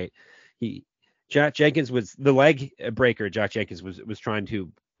 30-27, 29-28. Jack Jenkins was the leg breaker. Jack Jenkins was trying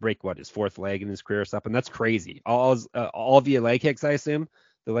to break his fourth leg in his career or something. That's crazy. All via leg kicks, I assume,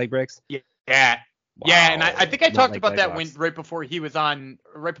 the leg breaks. Yeah. Wow. Yeah, and I think I talked about that right before he was on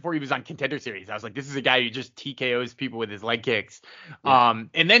Contender Series. I was like, this is a guy who just TKOs people with his leg kicks. Yeah.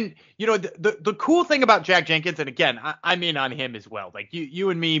 And then, the cool thing about Jack Jenkins, and again, I'm in on him as well. Like you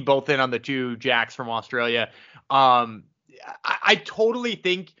and me both in on the two Jacks from Australia. I totally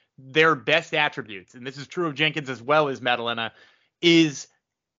think their best attributes, and this is true of Jenkins as well as Madalena, is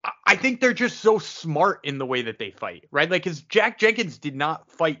I think they're just so smart in the way that they fight, right? Like, because Jack Jenkins did not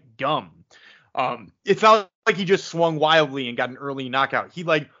fight dumb. It's not like he just swung wildly and got an early knockout. He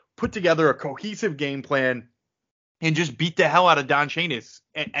put together a cohesive game plan and just beat the hell out of Don Shainis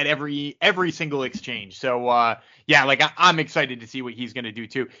at every single exchange. So I'm excited to see what he's gonna do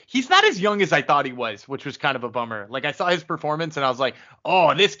too. He's not as young as I thought he was, which was kind of a bummer. Like, I saw his performance and I was like,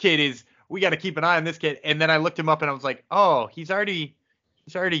 oh, we got to keep an eye on this kid. And then I looked him up and I was like, oh, he's 3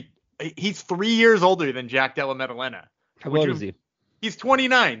 years older than Jack Della Maddalena. How old is he? He's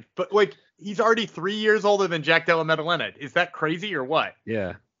 29, but he's already 3 years older than Jack Della Maddalena. Is that crazy or what?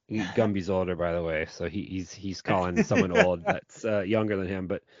 Yeah. Gumby's older, by the way, so he's calling someone old that's younger than him.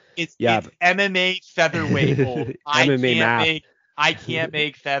 But it's MMA featherweight old. I can't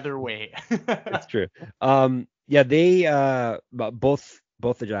make featherweight. It's true. They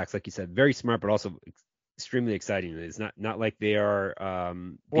both the Jacks, like you said, very smart, but also extremely exciting. It's not like they are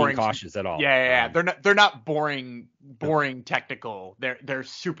being cautious at all. Yeah. They're not boring technical. They're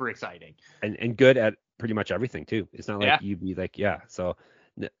super exciting and good at pretty much everything too. It's not like you'd be like, So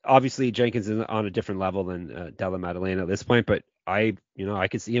obviously Jenkins is on a different level than Della Maddalena at this point, but I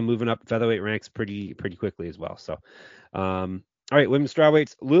could see him moving up featherweight ranks pretty quickly as well. So all right, women's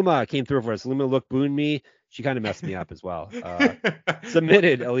strawweights. Luma came through for us. Luma Lookboon me. She kind of messed me up as well.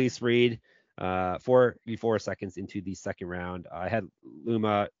 Submitted Elise Reed 4 seconds into the second round. I had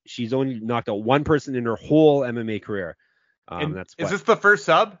Luma. She's only knocked out one person in her whole MMA career. Is this the first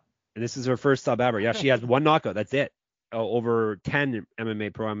sub? And this is her first sub ever. Yeah, she has one knockout. That's it. Over 10 pro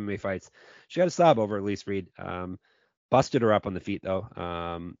MMA fights. She got a sub over Elise Reed. Busted her up on the feet though.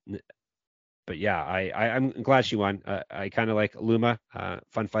 But yeah, I'm glad she won. I kind of like Luma,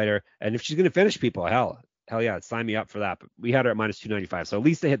 fun fighter. And if she's gonna finish people, hell yeah, sign me up for that. But we had her at minus 295, so at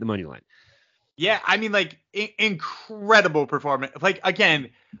least they hit the money line. Yeah, I mean, incredible performance. Again,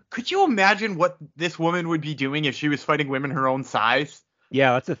 could you imagine what this woman would be doing if she was fighting women her own size?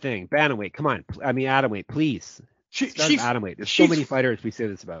 Yeah, that's the thing. Bantamweight, come on. I mean, atomweight, please. She's atomweight. There's so many fighters we say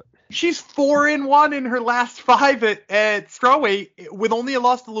this about. She's 4-1 in her last 5 at strawweight with only a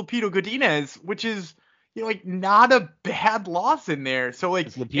loss to Lupito Godinez, which is not a bad loss in there. So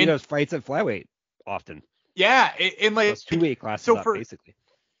Lupito's fights at flyweight often. Yeah, and those 2 weight classes so basically.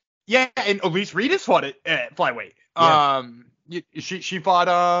 Yeah, and Elise Reed has fought at flyweight. Yeah. She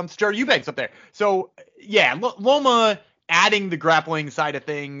fought Star Eubanks up there. So yeah, Loma adding the grappling side of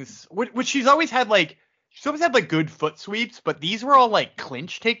things, which she's always had good foot sweeps, but these were all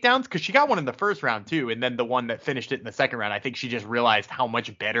clinch takedowns because she got one in the first round too, and then the one that finished it in the second round. I think she just realized how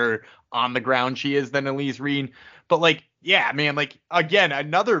much better on the ground she is than Elise Reed. But yeah, man, again,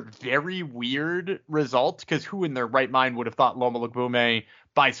 another very weird result because who in their right mind would have thought Loma Lookboonmee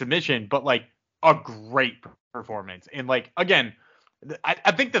by submission, but a great performance. And again,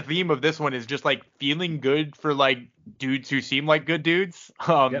 I think the theme of this one is just feeling good for dudes who seem like good dudes.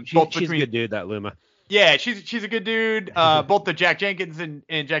 She's a good dude, that Luma. Yeah, she's a good dude. Both the Jack Jenkins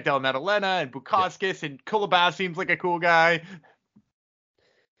and Jack Della Maddalena and Bukauskas and Kulabas seems like a cool guy.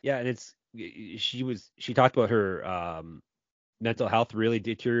 Yeah, and she talked about her mental health really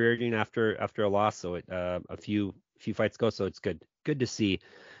deteriorating after a loss. So a few few fights ago, so it's good to see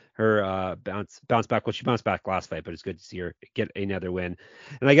her bounce back. Well, she bounced back last fight, but it's good to see her get another win.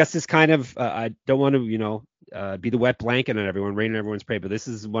 And I guess this kind of I don't want to be the wet blanket on everyone, rain on everyone's parade, but this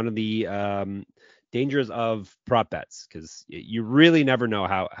is one of the dangers of prop bets, because you really never know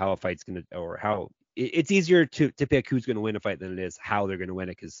how a fight's gonna, or how it's easier to pick who's gonna win a fight than it is how they're gonna win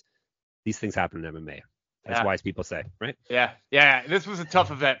it, because these things happen in MMA. As wise people say, right? Yeah. This was a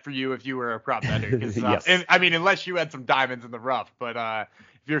tough event for you if you were a prop bettor. Yes. And, I mean, unless you had some diamonds in the rough. But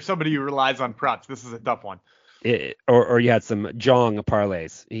if you're somebody who relies on props, this is a tough one. Or you had some Jong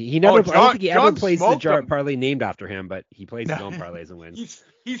parlays. He never. I don't think he ever plays the parlay named after him, but he plays his own parlays and wins.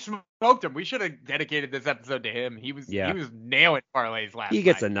 He smoked him. We should have dedicated this episode to him. He was nailing parlays last night. He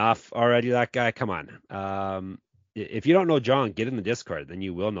gets enough already. That guy. Come on. If you don't know Jong, get in the Discord. Then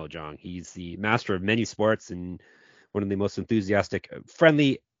you will know Jong. He's the master of many sports and one of the most enthusiastic,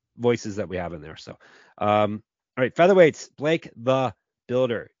 friendly voices that we have in there. So, all right, featherweights. Blake the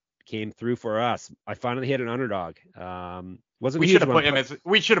Builder came through for us. I finally hit an underdog. We should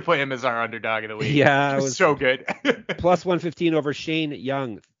have put him as our underdog of the week. Yeah, it was so good. Plus 115 over Shane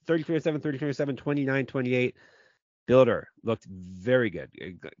Young. 30-27, 30-27, 29-28. Builder looked very good.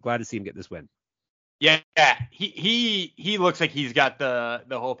 Glad to see him get this win. Yeah, he looks like he's got the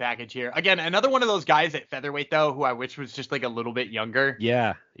whole package here. Again, another one of those guys at featherweight though, who I wish was just like a little bit younger.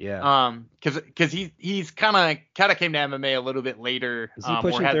 Yeah. Because he's kind of came to MMA a little bit later. Is he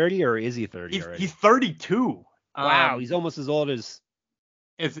pushing 30 or is he 30 already? He's 32. Wow, he's almost as old as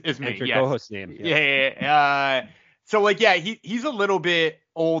me. Your co-host name. Yeah. So he's a little bit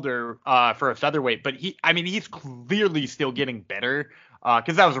older for a featherweight, but he's clearly still getting better.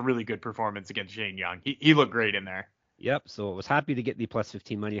 Because that was a really good performance against Shane Young. He looked great in there. Yep. So I was happy to get the plus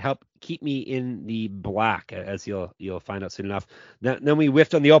 15 money. Help keep me in the black, as you'll find out soon enough. Then we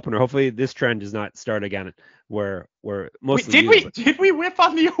whiffed on the opener. Hopefully this trend does not start again, where mostly did we whiff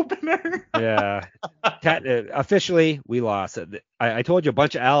on the opener? Yeah. Officially we lost. I told you a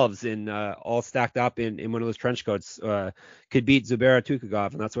bunch of elves in all stacked up in one of those trench coats could beat Zubaira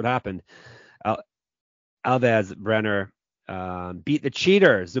Tukhugov, and that's what happened. Alves Brenner beat the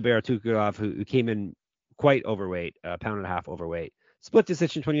cheater Zubaira Tukhugov, who came in quite overweight, a pound and a half overweight. Split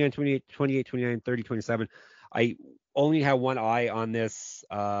decision 29-28, 28-29, 30-27. I only have one eye on this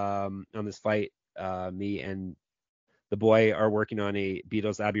fight. Me and the boy are working on a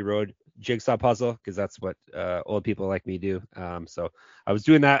Beatles Abbey Road jigsaw puzzle, because that's what old people like me do. So I was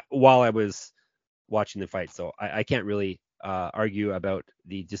doing that while I was watching the fight. So I can't really argue about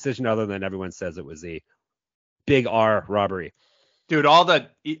the decision, other than everyone says it was a big R robbery. Dude, all the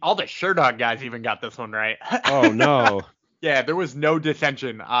Sherdog guys even got this one right. Oh no. Yeah, there was no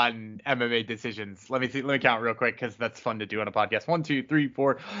dissension on MMA decisions. Let me count real quick, because that's fun to do on a podcast. 1, 2, 3,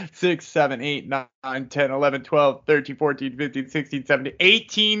 4, 6, 7, 8, 9, 10, 11, 12, 13, 14, 15, 16, 17,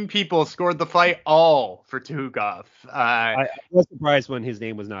 18 people scored the fight, all for Tukhugov. I was surprised when his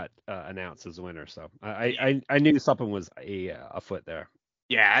name was not announced as a winner, so I knew something was afoot there.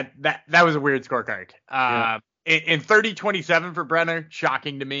 Yeah, that was a weird scorecard. In 30-27 for Brenner,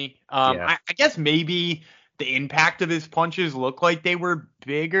 shocking to me. I guess maybe the impact of his punches looked like they were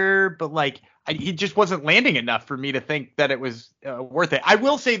bigger, but he just wasn't landing enough for me to think that it was worth it. I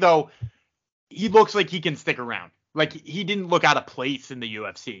will say though, he looks like he can stick around. He didn't look out of place in the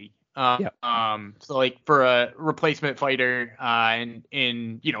UFC. So for a replacement fighter, and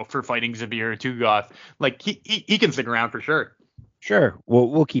for fighting Zubaira Tukhugov, he can stick around for sure. Sure,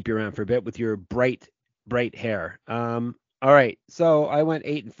 we'll keep you around for a bit with your bright hair. All right, so I went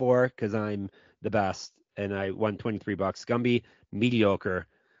 8-4 because I'm the best, and I won $23. Gumby mediocre,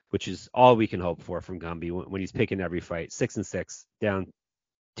 which is all we can hope for from Gumby when he's picking every fight. 6-6, down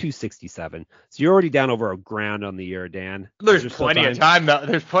 267. So you're already down over $1,000 on the year, Dan. There's plenty of time though.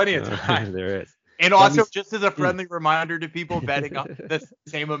 There's plenty of time. There is. And also, just as a friendly reminder to people, betting on the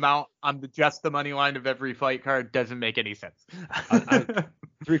same amount on just the money line of every fight card doesn't make any sense.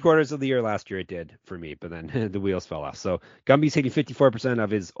 3/4 of the year last year it did for me, but then the wheels fell off. So Gumby's hitting 54% of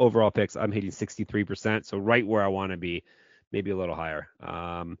his overall picks. I'm hitting 63%, so right where I want to be, maybe a little higher.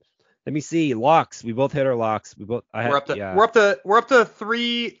 Let me see. Locks. We both hit our locks. We're up to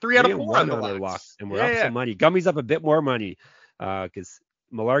three out of 4 on the locks. And we're up some money. Gumby's up a bit more money because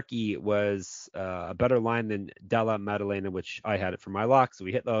Malarkey was a better line than Della Maddalena, which I had it for my lock. So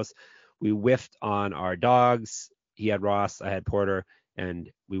we hit those. We whiffed on our dogs. He had Ross. I had Porter.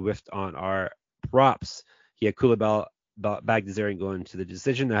 And we whiffed on our props. He had Kulabel Bagdasarian going to the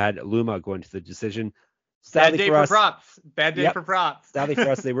decision. I had Luma going to the decision. Bad day for props. Sadly for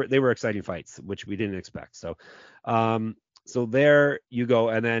us, they were exciting fights, which we didn't expect. So So there you go.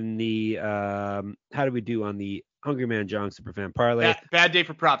 And then the how do we do on the Hungry Man Jong Superfan parlay? Bad day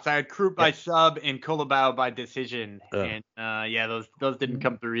for props. I had Croup by Yep. sub and Kulabao by decision, Ugh. and yeah, those didn't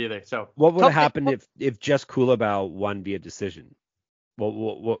come through either. So What would have tough day. happened if just Kulabao won via decision?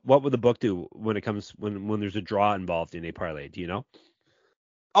 What would the book do when it comes when there's a draw involved in a parlay? Do you know?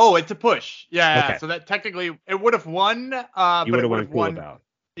 Oh, it's a push. Yeah. Okay. So that technically it would have won. You But would it have would won have won. Kulabao.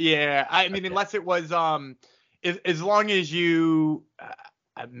 Yeah. I mean, Okay. unless it was as long as you.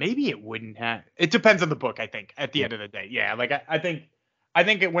 Maybe it wouldn't have. It depends on the book, I think. At the end of the day, yeah. Like I think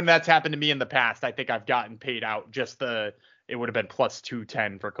when that's happened to me in the past, I think I've gotten paid out just it would have been plus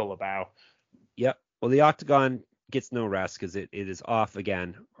 210 for Kulabao. Yep. Well, the Octagon gets no rest because it is off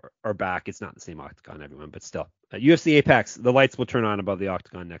again or back. It's not the same Octagon, everyone, but still. UFC Apex, the lights will turn on above the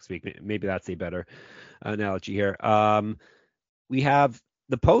Octagon next week. Maybe that's a better analogy here. We have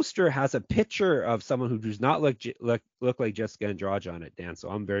the poster has a picture of someone who does not look like Jessica Andrade on it, Dan. So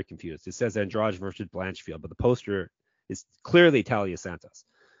I'm very confused. It says Andrade versus Blanchfield, but the poster is clearly Talia Santos.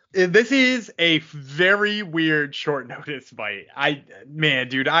 This is a very weird short notice fight.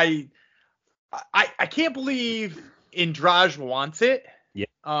 Dude, I can't believe Andrade wants it. Yeah.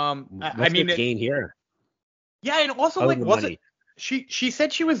 I mean, gain here. Yeah, and also Other like than she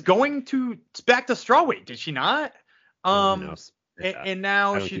said she was going back to strawweight, did she not? Who knows? And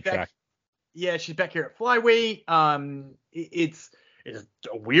now she's back. Track. Yeah, she's back here at flyweight. It's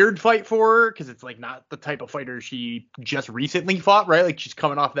a weird fight for her because it's like not the type of fighter she just recently fought, right? Like she's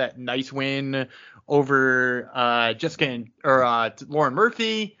coming off that nice win over Jessica or Lauren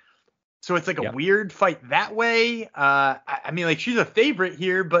Murphy. So it's like a weird fight that way. I mean, like she's a favorite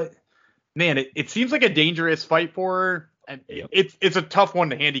here, but man, it seems like a dangerous fight for her. And it's a tough one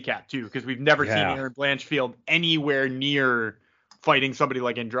to handicap too, because we've never seen Erin Blanchfield anywhere near fighting somebody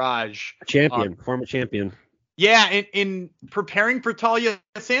like Andrade. Former champion. Yeah, and in preparing for Talia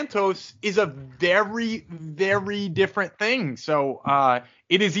Santos is a very, very different thing. So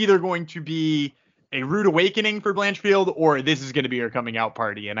it is either going to be a rude awakening for Blanchfield, or this is going to be her coming out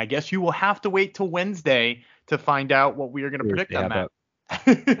party. And I guess you will have to wait till Wednesday to find out what we are going to predict on that.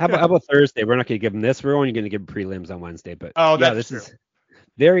 How about Thursday? We're not going to give them this. We're only going to give them prelims on Wednesday. But this true. Is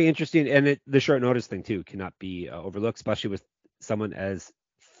very interesting, and the short notice thing too cannot be overlooked, especially with someone as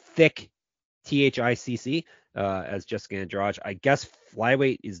thick THICC as Jessica Andrade. I guess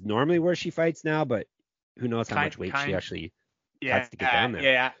flyweight is normally where she fights now, but who knows how much weight she actually has to get down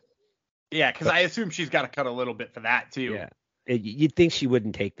there. Yeah, because I assume she's got to cut a little bit for that too. Yeah, you'd think she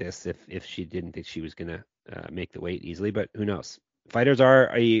wouldn't take this if she didn't think she was going to make the weight easily, but who knows? Fighters are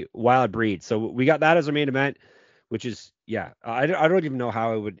a wild breed. So we got that as our main event, which is, I don't even know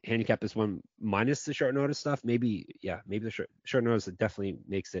how I would handicap this one minus the short notice stuff. Maybe the short notice definitely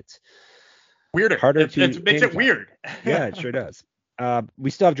makes it weirder. Harder it makes it weird. Yeah, it sure does. We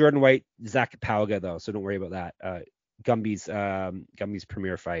still have Jordan White, Zach Pauga though, so don't worry about that. Gumby's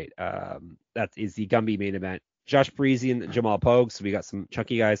premier fight. That is the Gumby main event. Josh Parisian and Jamal Pogue. So we got some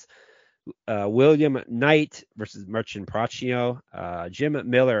chunky guys. William Knight versus Merchant Prachnio. Jim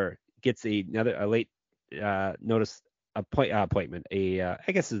Miller gets a late notice appointment. I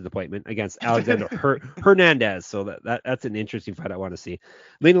guess it's an appointment against Alexander Hernandez. So that's an interesting fight I want to see.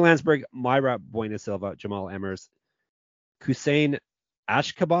 Lena Landsberg, Myra Buena Silva, Jamal Emmers, Hussein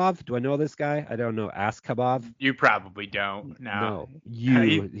Ashkabov. Do I know this guy? I don't know Ashkabov. You probably don't. No.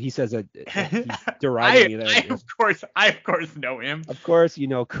 He says that he's deriding me. I of course know him. Of course, you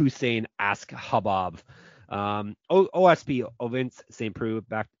know Hussein Ashkabov. OSP Ovins St. Preux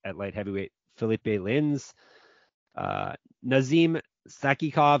back at light heavyweight. Felipe Lins. Nazim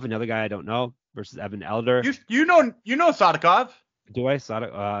Sakikov, another guy I don't know, versus Evan Elder. You know Sadikov. Do I?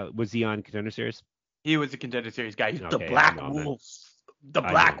 Was he on Contender Series? He was a Contender Series guy. He's okay, the Black Wolf. The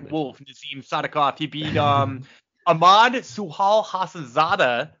Black Wolf, Nazim Sadikov. He beat Ahmad Suhal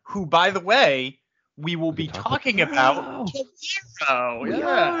Hassanzada, who, by the way, we will be talking about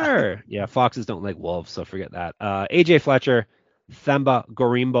tomorrow. Yeah, foxes don't like wolves, so forget that. AJ Fletcher, Themba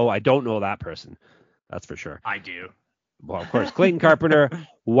Gorimbo. I don't know that person. That's for sure. I do. Well, of course. Clayton Carpenter,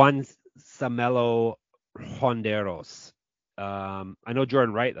 Juan Samelo Honderos. I know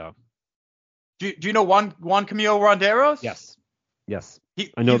Jordan Wright, though. Do you know Juan Camilo Ronderos? Yes.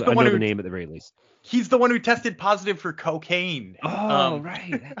 I know the name at the very least. He's the one who tested positive for cocaine. Oh,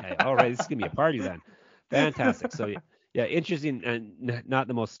 right. All right. This is going to be a party then. Fantastic. So, yeah, interesting and not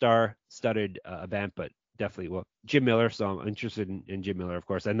the most star-studded event, but definitely, Jim Miller. So I'm interested in Jim Miller, of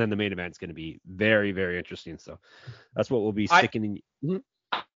course. And then the main event is going to be very, very interesting. So that's what we'll be sticking in.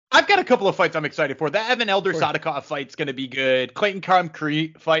 I've got a couple of fights I'm excited for. The Evan Elder Sure. Sadikov fight's going to be good. Clayton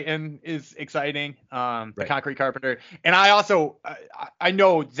Concrete fighting is exciting. The Right. Concrete Carpenter. And I also, I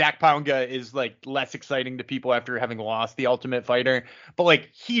know Zach Pounga is like less exciting to people after having lost the Ultimate Fighter, but like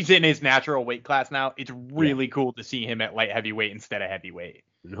he's in his natural weight class now. It's really cool to see him at light heavyweight instead of heavyweight.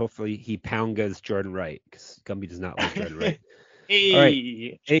 And hopefully he poungas Jordan Wright, because Gumby does not like Jordan Wright. Hey. All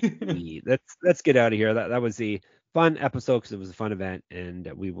right. Hey, let's get out of here. That was a fun episode because it was a fun event,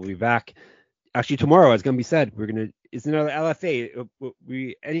 and we will be back. Actually, tomorrow, as Gumby said, it's another LFA.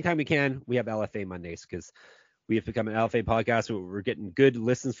 Anytime we can, we have LFA Mondays because we have become an LFA podcast. We're getting good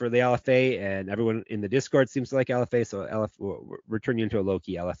listens for the LFA, and everyone in the Discord seems to like LFA. So we're turning into a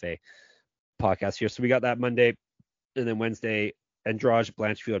low-key LFA podcast here. So we got that Monday, and then Wednesday, Andrade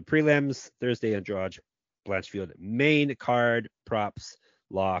Blanchfield prelims. Thursday, Andrade Blanchfield main card, props,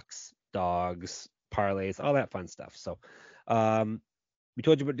 locks, dogs, parlays, all that fun stuff. So we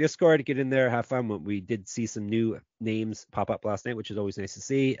told you about Discord. Get in there, have fun. We did see some new names pop up last night, which is always nice to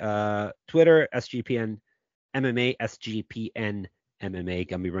see. Twitter, SGPN MMA, SGPN MMA.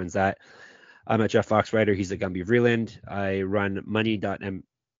 Gumby runs that. I'm at Jeff Foxwriter. He's at Gumby Vreeland. I run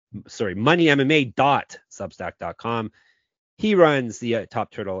moneymma.substack.com. He runs the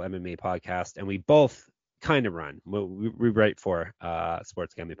Top Turtle MMA podcast, and we both kind of run. We write for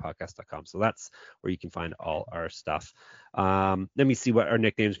sportsgamblingpodcast.com. So that's where you can find all our stuff. Let me see what our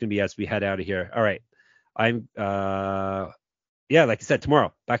nicknames going to be as we head out of here. All right. I'm like I said,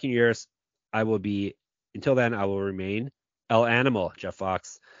 tomorrow, back in your ears. Until then, I will remain El Animal, Jeff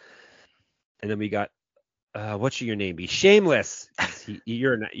Fox. And then we got, what should your name be? Shameless.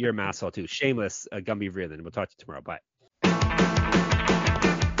 You're a masshole too. Shameless, Gumby Vreeland. We'll talk to you tomorrow. Bye.